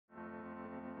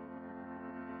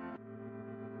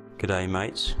G'day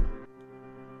mates.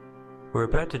 We're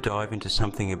about to dive into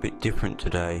something a bit different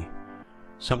today,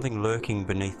 something lurking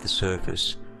beneath the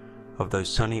surface of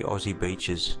those sunny Aussie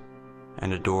beaches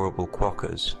and adorable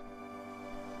quokkas.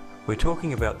 We're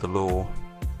talking about the law,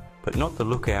 but not the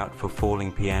look out for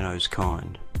falling pianos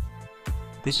kind.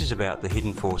 This is about the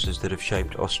hidden forces that have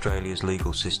shaped Australia's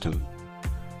legal system,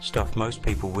 stuff most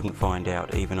people wouldn't find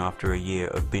out even after a year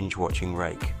of binge-watching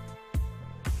Rake.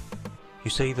 You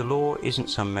see, the law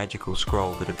isn't some magical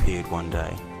scroll that appeared one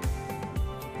day.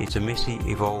 It's a messy,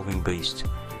 evolving beast,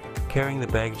 carrying the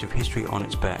baggage of history on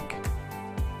its back.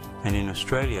 And in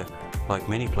Australia, like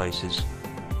many places,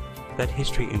 that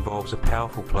history involves a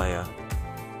powerful player,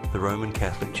 the Roman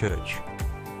Catholic Church.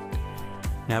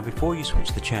 Now, before you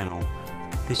switch the channel,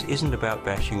 this isn't about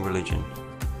bashing religion.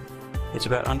 It's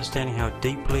about understanding how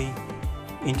deeply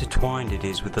intertwined it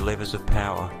is with the levers of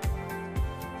power,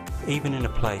 even in a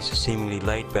place as seemingly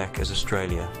laid back as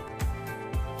Australia.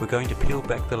 We're going to peel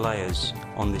back the layers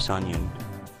on this onion,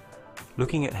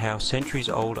 looking at how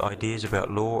centuries-old ideas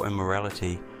about law and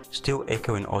morality still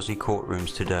echo in Aussie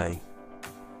courtrooms today.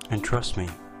 And trust me,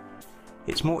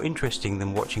 it's more interesting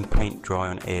than watching paint dry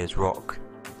on Ayers Rock.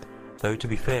 Though to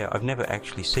be fair, I've never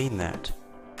actually seen that.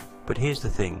 But here's the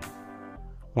thing.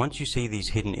 Once you see these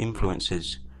hidden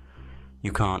influences,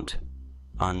 you can't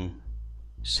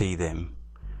unsee them.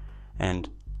 And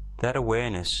that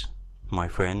awareness, my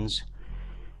friends,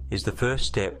 is the first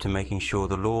step to making sure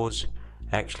the laws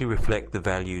actually reflect the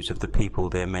values of the people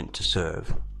they're meant to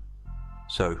serve.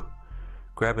 So,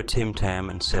 grab a Tim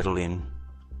Tam and settle in.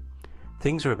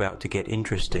 Things are about to get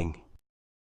interesting.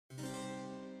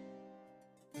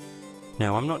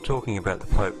 Now, I'm not talking about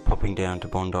the Pope popping down to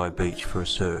Bondi Beach for a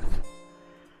surf.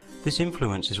 This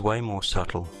influence is way more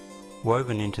subtle,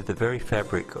 woven into the very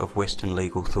fabric of Western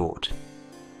legal thought.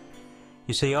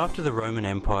 You see, after the Roman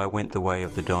Empire went the way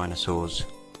of the dinosaurs,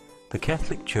 the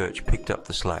Catholic Church picked up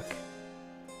the slack,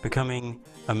 becoming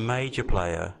a major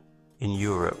player in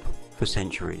Europe for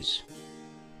centuries.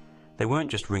 They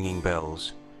weren't just ringing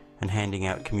bells and handing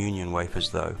out communion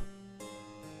wafers though.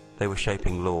 They were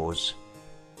shaping laws,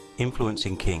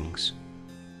 influencing kings,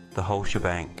 the whole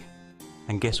shebang.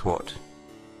 And guess what?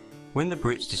 When the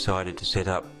Brits decided to set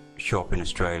up shop in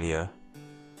Australia,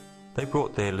 they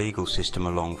brought their legal system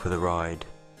along for the ride.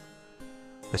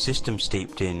 A system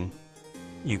steeped in,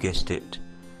 you guessed it,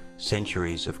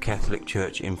 centuries of Catholic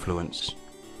Church influence.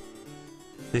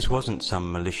 This wasn't some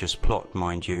malicious plot,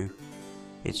 mind you.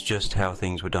 It's just how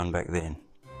things were done back then.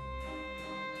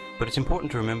 But it's important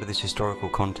to remember this historical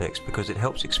context because it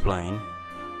helps explain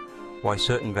why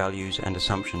certain values and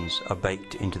assumptions are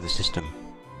baked into the system.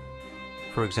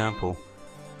 For example,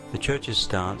 the Church's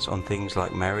stance on things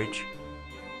like marriage,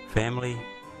 family,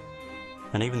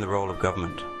 and even the role of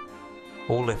government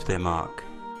all left their mark.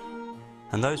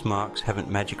 And those marks haven't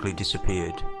magically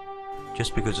disappeared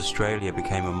just because Australia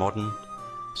became a modern,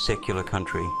 secular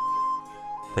country.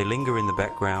 They linger in the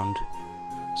background,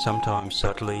 sometimes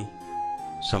subtly,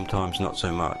 sometimes not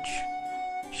so much,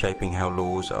 shaping how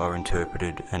laws are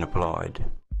interpreted and applied.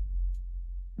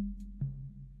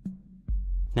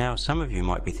 Now, some of you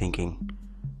might be thinking,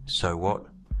 so what?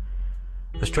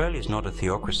 Australia's not a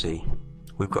theocracy.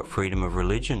 We've got freedom of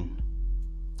religion.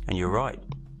 And you're right,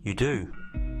 you do.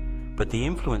 But the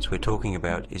influence we're talking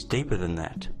about is deeper than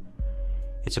that.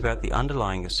 It's about the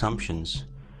underlying assumptions,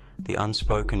 the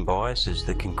unspoken biases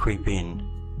that can creep in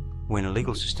when a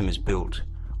legal system is built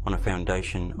on a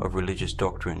foundation of religious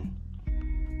doctrine.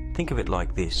 Think of it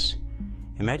like this.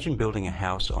 Imagine building a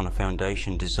house on a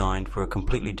foundation designed for a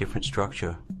completely different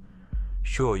structure.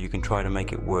 Sure, you can try to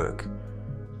make it work,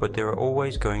 but there are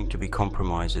always going to be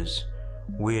compromises,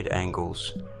 weird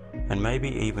angles, and maybe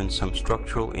even some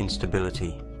structural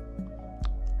instability.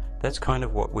 That's kind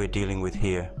of what we're dealing with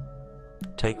here.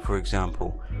 Take, for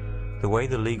example, the way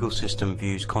the legal system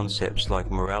views concepts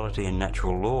like morality and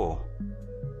natural law.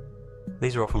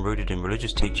 These are often rooted in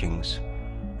religious teachings,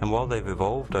 and while they've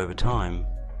evolved over time,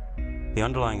 the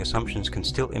underlying assumptions can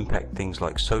still impact things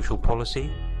like social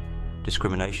policy,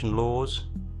 discrimination laws,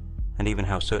 and even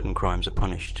how certain crimes are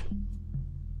punished.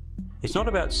 It's not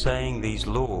about saying these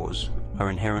laws are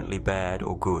inherently bad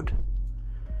or good.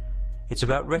 It's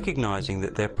about recognizing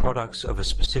that they're products of a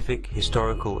specific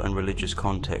historical and religious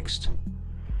context.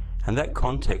 And that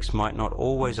context might not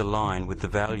always align with the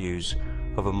values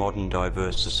of a modern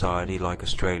diverse society like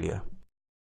Australia.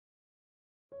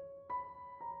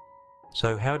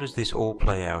 So how does this all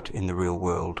play out in the real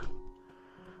world?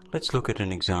 Let's look at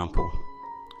an example.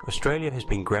 Australia has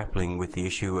been grappling with the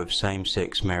issue of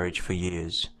same-sex marriage for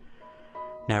years.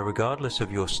 Now, regardless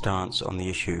of your stance on the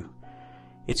issue,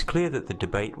 it's clear that the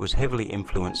debate was heavily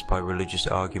influenced by religious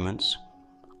arguments,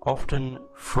 often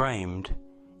framed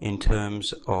in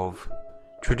terms of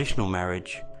traditional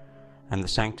marriage and the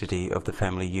sanctity of the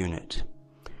family unit.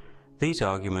 These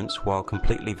arguments, while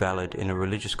completely valid in a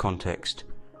religious context,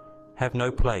 have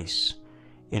no place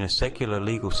in a secular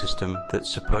legal system that's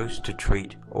supposed to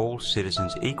treat all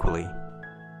citizens equally.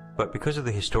 But because of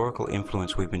the historical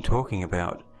influence we've been talking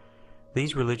about,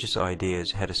 these religious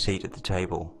ideas had a seat at the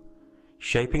table,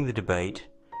 shaping the debate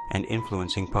and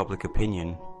influencing public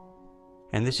opinion.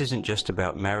 And this isn't just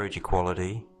about marriage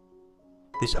equality.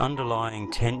 This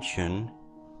underlying tension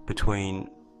between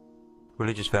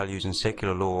religious values and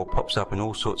secular law pops up in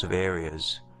all sorts of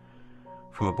areas,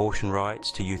 from abortion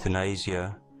rights to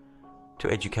euthanasia to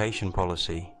education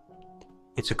policy.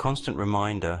 It's a constant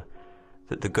reminder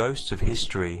that the ghosts of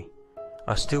history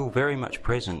are still very much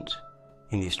present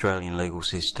in the Australian legal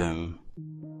system.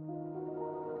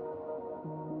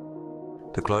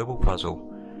 The Global Puzzle,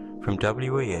 from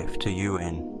WEF to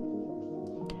UN.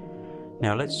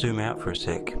 Now let's zoom out for a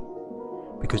sec,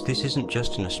 because this isn't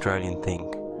just an Australian thing.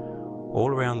 All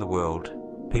around the world,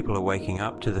 people are waking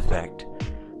up to the fact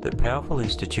that powerful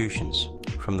institutions,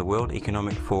 from the World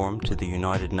Economic Forum to the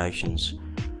United Nations,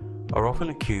 are often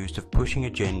accused of pushing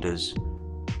agendas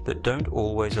that don't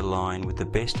always align with the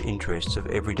best interests of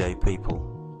everyday people.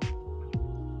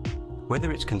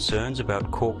 Whether it's concerns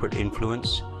about corporate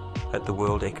influence at the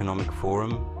World Economic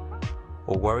Forum,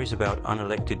 or worries about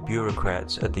unelected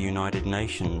bureaucrats at the United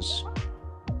Nations,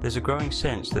 there's a growing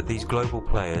sense that these global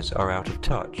players are out of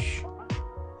touch,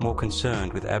 more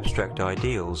concerned with abstract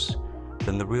ideals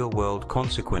than the real-world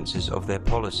consequences of their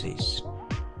policies.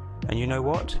 And you know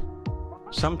what?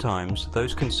 Sometimes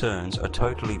those concerns are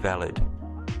totally valid.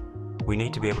 We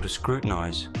need to be able to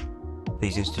scrutinise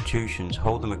these institutions,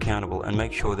 hold them accountable, and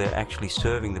make sure they're actually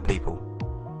serving the people,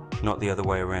 not the other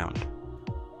way around.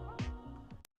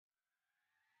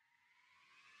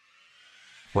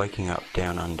 Waking up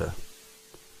down under.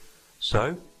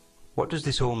 So, what does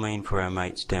this all mean for our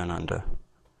mates down under?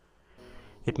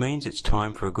 It means it's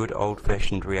time for a good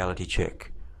old-fashioned reality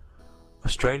check.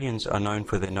 Australians are known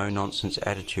for their no-nonsense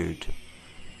attitude,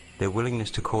 their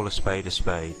willingness to call a spade a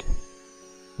spade.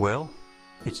 Well,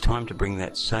 it's time to bring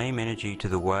that same energy to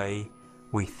the way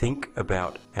we think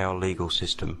about our legal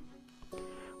system.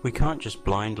 We can't just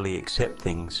blindly accept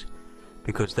things,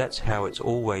 because that's how it's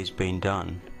always been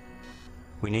done.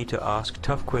 We need to ask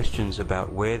tough questions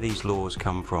about where these laws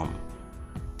come from,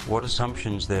 what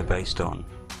assumptions they're based on,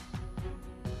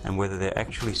 and whether they're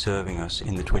actually serving us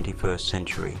in the 21st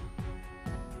century.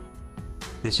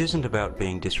 This isn't about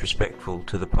being disrespectful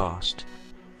to the past.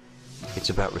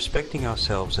 It's about respecting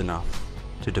ourselves enough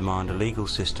to demand a legal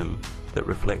system that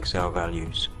reflects our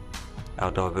values,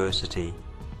 our diversity,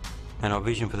 and our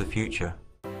vision for the future.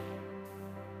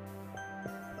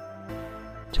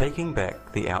 Taking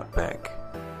back the outback,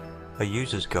 a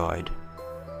user's guide.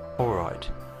 Alright,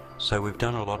 so we've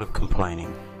done a lot of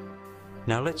complaining.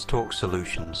 Now let's talk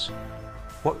solutions.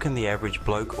 What can the average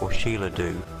bloke or Sheila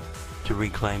do to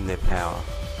reclaim their power?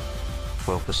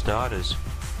 Well, for starters,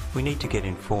 we need to get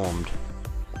informed.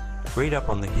 Read up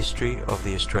on the history of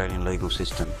the Australian legal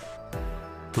system.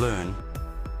 Learn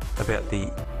about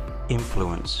the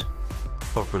influence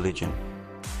of religion,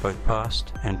 both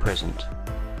past and present.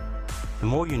 The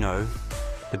more you know,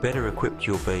 the better equipped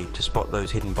you'll be to spot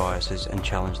those hidden biases and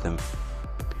challenge them.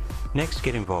 Next,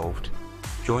 get involved.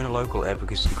 Join a local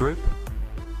advocacy group,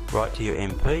 write to your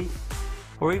MP,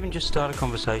 or even just start a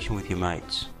conversation with your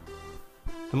mates.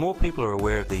 The more people are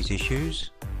aware of these issues,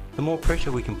 the more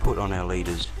pressure we can put on our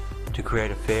leaders to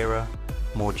create a fairer,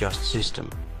 more just system.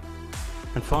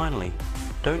 And finally,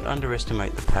 don't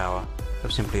underestimate the power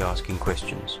of simply asking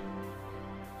questions.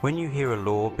 When you hear a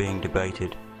law being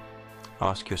debated,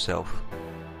 ask yourself,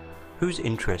 whose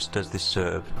interest does this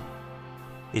serve?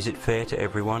 Is it fair to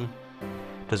everyone?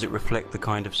 Does it reflect the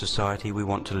kind of society we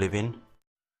want to live in?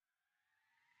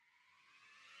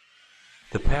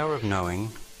 The power of knowing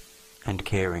and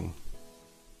caring.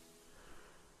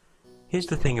 Here's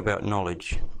the thing about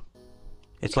knowledge.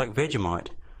 It's like Vegemite,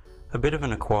 a bit of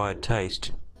an acquired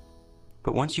taste.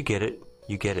 But once you get it,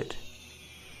 you get it.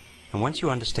 And once you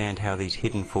understand how these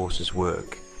hidden forces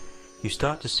work, you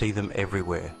start to see them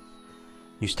everywhere.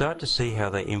 You start to see how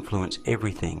they influence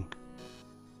everything,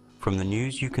 from the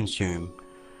news you consume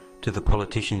to the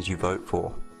politicians you vote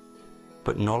for.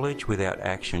 But knowledge without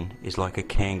action is like a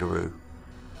kangaroo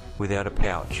without a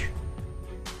pouch.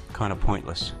 Kind of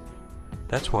pointless.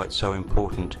 That's why it's so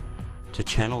important to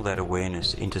channel that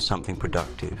awareness into something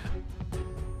productive.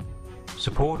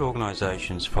 Support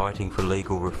organisations fighting for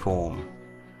legal reform.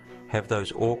 have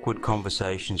those awkward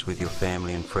conversations with your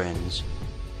family and friends,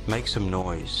 make some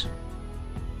noise.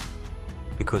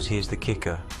 Because here's the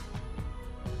kicker.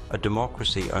 A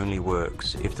democracy only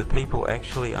works if the people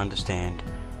actually understand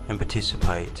and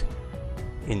participate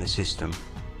in the system.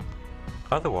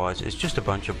 Otherwise, it's just a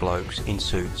bunch of blokes in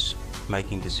suits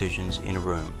making decisions in a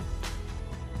room.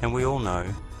 And we all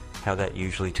know how that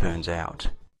usually turns out.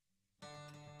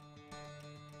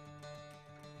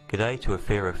 G'day to a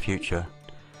fairer future.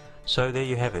 So there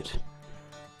you have it.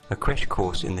 A crash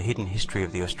course in the hidden history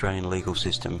of the Australian legal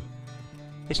system.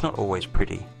 It's not always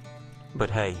pretty, but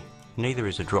hey, neither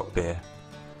is a drop bear.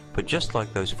 But just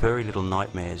like those furry little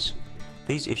nightmares,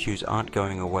 these issues aren't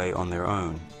going away on their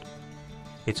own.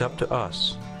 It's up to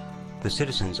us, the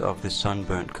citizens of this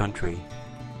sunburnt country,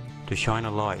 to shine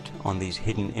a light on these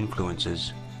hidden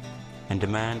influences and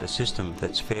demand a system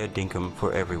that's fair dinkum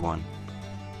for everyone.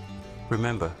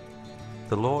 Remember,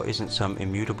 the law isn't some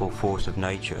immutable force of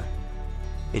nature.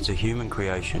 It's a human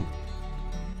creation,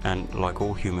 and like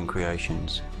all human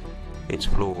creations, it's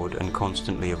flawed and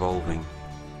constantly evolving.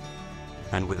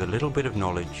 And with a little bit of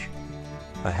knowledge,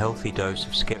 a healthy dose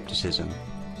of skepticism,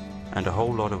 and a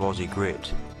whole lot of Aussie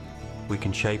grit, we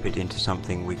can shape it into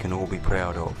something we can all be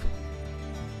proud of.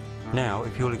 Now,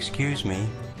 if you'll excuse me,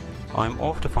 I'm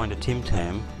off to find a Tim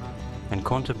Tam and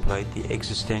contemplate the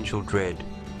existential dread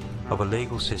of a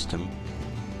legal system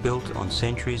built on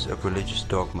centuries of religious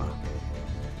dogma.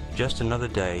 Just another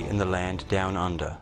day in the land down under.